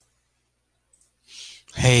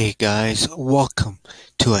Hey guys, welcome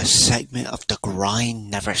to a segment of the Grind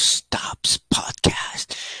Never Stops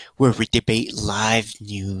podcast where we debate live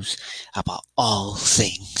news about all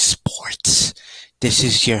things sports. This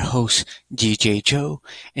is your host, DJ Joe.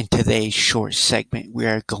 In today's short segment, we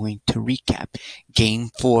are going to recap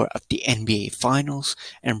Game 4 of the NBA Finals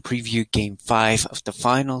and preview Game 5 of the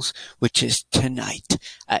Finals, which is tonight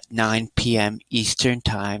at 9 p.m. Eastern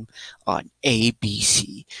Time on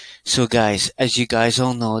ABC. So guys, as you guys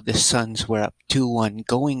all know, the Suns were up 2-1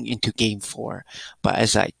 going into Game 4. But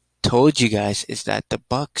as I told you guys, is that the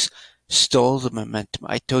Bucks stole the momentum.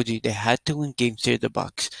 I told you they had to win Game 3 of the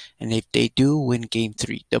Bucks. And if they do win Game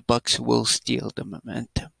 3, the Bucks will steal the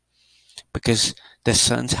momentum. Because the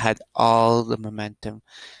Suns had all the momentum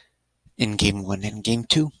in Game 1 and Game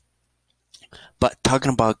 2. But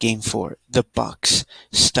talking about Game 4, the Bucks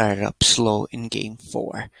started up slow in Game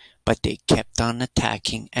 4, but they kept on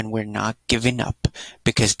attacking and were not giving up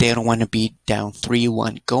because they don't want to be down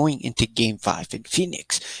 3-1 going into Game 5 in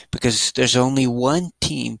Phoenix, because there's only one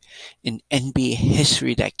team in NBA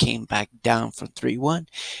history that came back down from 3-1.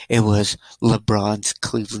 It was LeBron's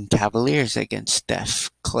Cleveland Cavaliers against Steph,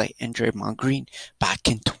 Clay, and Draymond Green back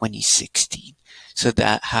in 2016. So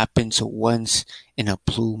that happens once in a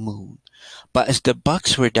blue moon. But as the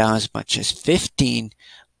Bucks were down as much as 15,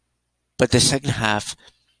 but the second half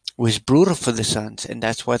was brutal for the Suns, and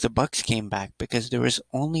that's why the Bucks came back, because there was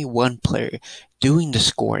only one player doing the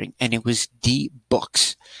scoring, and it was D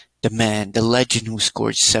Bucks, the man, the legend who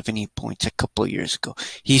scored 70 points a couple years ago.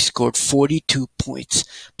 He scored 42 points,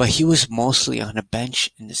 but he was mostly on a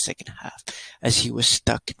bench in the second half as he was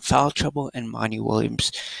stuck in foul trouble, and Monty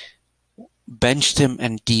Williams benched him,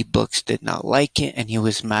 and D Books did not like it, and he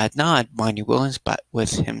was mad not at Monty Williams but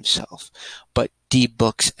with himself. But D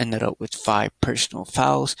Books ended up with 5 personal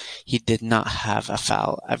fouls. He did not have a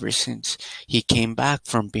foul ever since he came back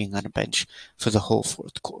from being on a bench for the whole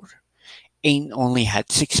fourth quarter. Ayton only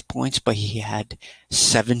had 6 points, but he had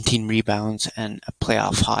 17 rebounds and a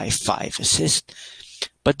playoff high 5 assists.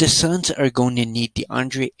 But the Suns are going to need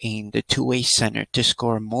DeAndre Ayton, the two-way center, to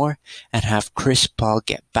score more and have Chris Paul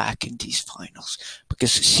get back in these finals,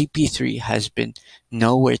 because CP3 has been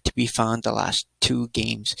nowhere to be found the last 2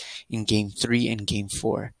 games in Game 3 and Game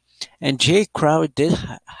 4. And Jay Crowder did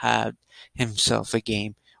have himself a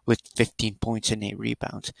game with 15 points and 8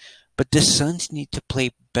 rebounds. But the Suns need to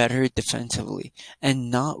play better defensively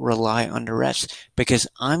and not rely on the refs, because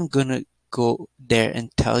I'm going to go there and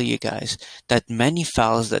tell you guys that many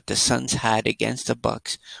fouls that the Suns had against the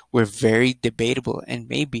Bucks were very debatable, and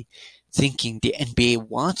maybe thinking the NBA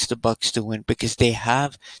wants the Bucks to win because they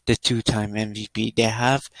have the 2-time MVP, they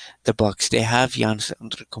have the Bucks, they have Giannis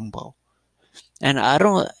Antetokounmpo. And I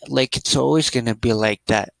don't like, it's always going to be like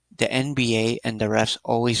that. The NBA and the refs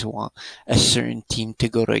always want a certain team to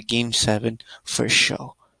go to a Game 7 for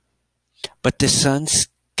show. But the Suns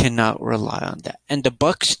cannot rely on that. And the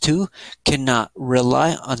Bucks too cannot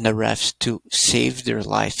rely on the refs to save their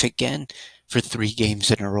life again for 3 games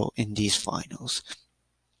in a row in these finals.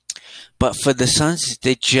 But for the Suns,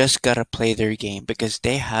 they just gotta play their game because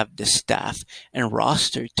they have the staff and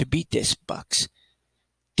roster to beat this Bucks.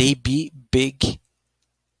 They beat big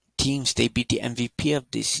teams. They beat the MVP of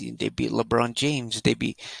this season. They beat LeBron James. They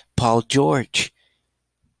beat Paul George.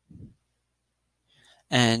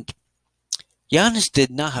 And Giannis did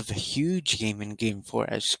not have a huge game in Game 4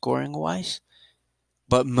 as scoring-wise,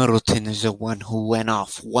 but Middleton is the one who went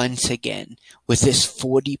off once again with his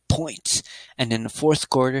 40 points. And in the fourth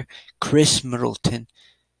quarter, Chris Middleton,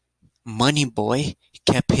 money boy,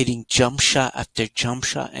 kept hitting jump shot after jump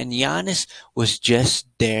shot, and Giannis was just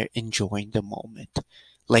there enjoying the moment,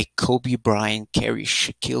 like Kobe Bryant carries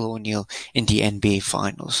Shaquille O'Neal in the NBA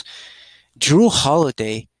Finals. Drew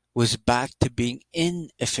Holiday was back to being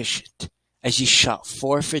inefficient, as he shot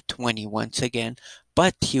 4 for 20 once again,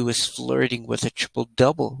 but he was flirting with a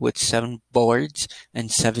triple-double with 7 boards and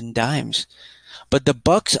 7 dimes. But the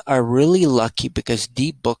Bucks are really lucky because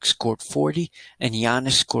D Book scored 40 and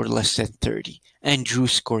Giannis scored less than 30, and Drew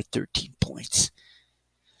scored 13 points.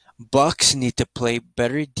 Bucks need to play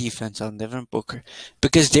better defense on Devin Booker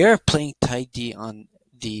because they are playing tight D on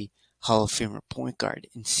the Hall of Famer point guard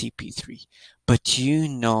in CP3. But you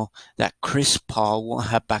know that Chris Paul won't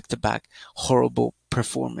have back-to-back horrible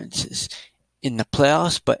performances in the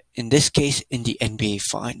playoffs, but in this case in the NBA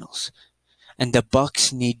Finals. And the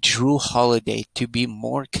Bucks need Drew Holiday to be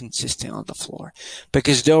more consistent on the floor,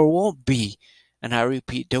 because there won't be, and I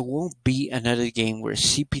repeat, there won't be another game where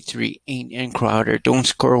CP3, Ayton, and Crowder don't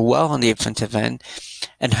score well on the offensive end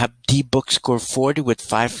and have D Book score 40 with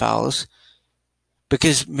 5 fouls,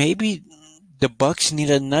 because maybe the Bucks need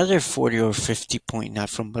another 40 or 50 point night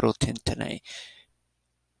from Middleton tonight,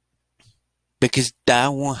 because that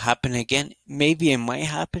won't happen again. Maybe it might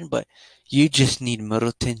happen, but you just need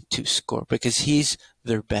Middleton to score, because he's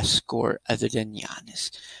their best scorer other than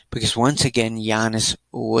Giannis. Because once again, Giannis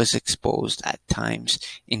was exposed at times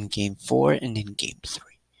in Game 4 and in Game 3.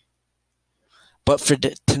 But for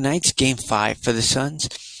tonight's Game 5 for the Suns,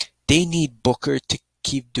 they need Booker to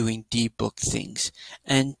keep doing D-Book things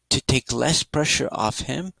and to take less pressure off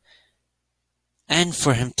him, and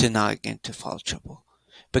for him to not get into foul trouble,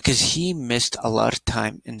 because he missed a lot of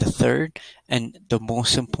time in the third and the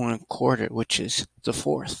most important quarter, which is the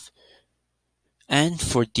fourth. And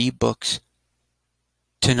for D-Books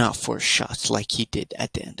to not force shots like he did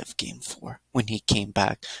at the end of Game 4 when he came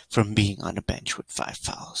back from being on the bench with 5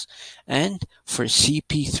 fouls. And for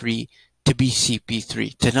CP3 to be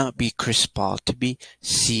CP3, to not be Chris Paul, to be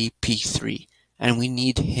CP3. And we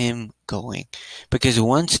need him going, because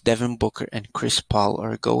once Devin Booker and Chris Paul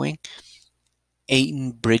are going,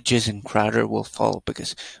 Ayton, Bridges, and Crowder will follow,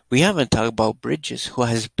 because we haven't talked about Bridges, who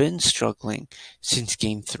has been struggling since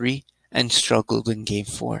Game 3 and struggled in Game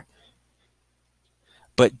 4.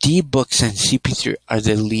 But D-Books and CP3 are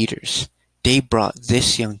the leaders. They brought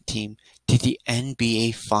this young team to the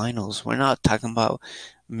NBA Finals. We're not talking about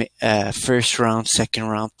first round, second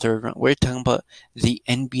round, third round. We're talking about the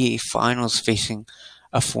NBA Finals facing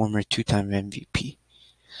a former two-time MVP.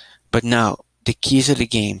 But now, the keys of the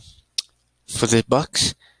game for the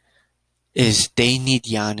Bucks is they need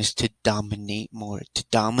Giannis to dominate more, to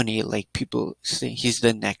dominate like people say he's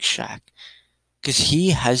the next Shaq. Because he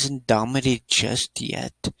hasn't dominated just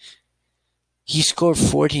yet. He scored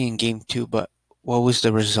 40 in Game 2, but what was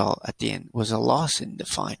the result at the end? Was a loss in the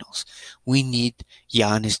finals. We need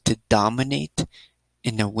Giannis to dominate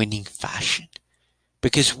in a winning fashion.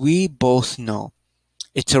 Because we both know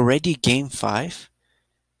it's already Game 5,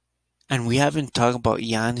 and we haven't talked about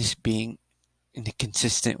Giannis being in a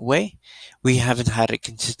consistent way. We haven't had a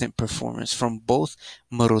consistent performance from both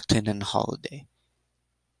Middleton and Holiday.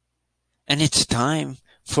 And it's time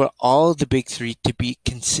for all the big three to be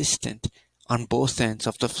consistent on both ends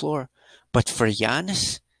of the floor. But for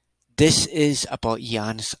Giannis, this is about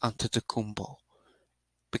Giannis Antetokounmpo.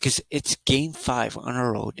 Because it's Game 5 on a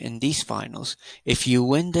road in these finals. If you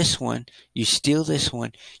win this one, you steal this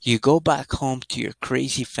one, you go back home to your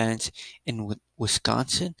crazy fans in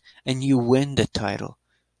Wisconsin, and you win the title.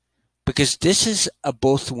 Because this is a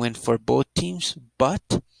both win for both teams,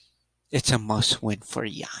 but it's a must-win for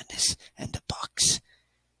Giannis and the Bucks.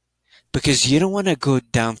 Because you don't want to go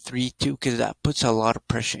down 3-2, because that puts a lot of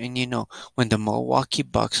pressure. And you know, when the Milwaukee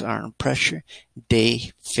Bucks are under pressure,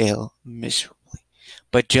 they fail miserably.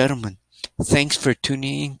 But gentlemen, thanks for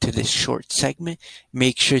tuning in to this short segment.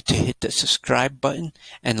 Make sure to hit the subscribe button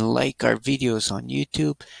and like our videos on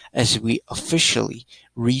YouTube as we officially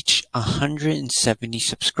reach 170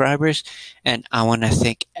 subscribers. And I want to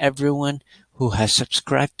thank everyone who has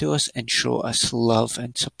subscribed to us and show us love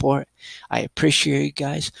and support. I appreciate you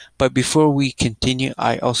guys. But before we continue,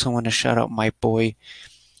 I also want to shout out my boy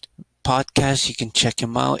podcast. You can check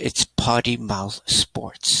him out. It's Potty Mouth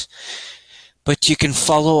Sports. But you can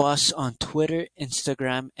follow us on Twitter,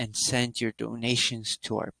 Instagram, and send your donations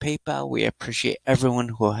to our PayPal. We appreciate everyone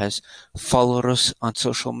who has followed us on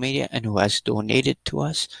social media and who has donated to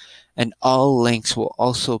us. And all links will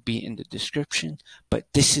also be in the description. But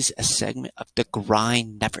this is a segment of the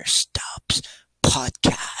Grind Never Stops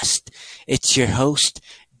podcast. It's your host,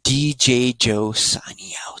 DJ Joe,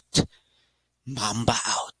 signing out. Mamba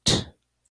out.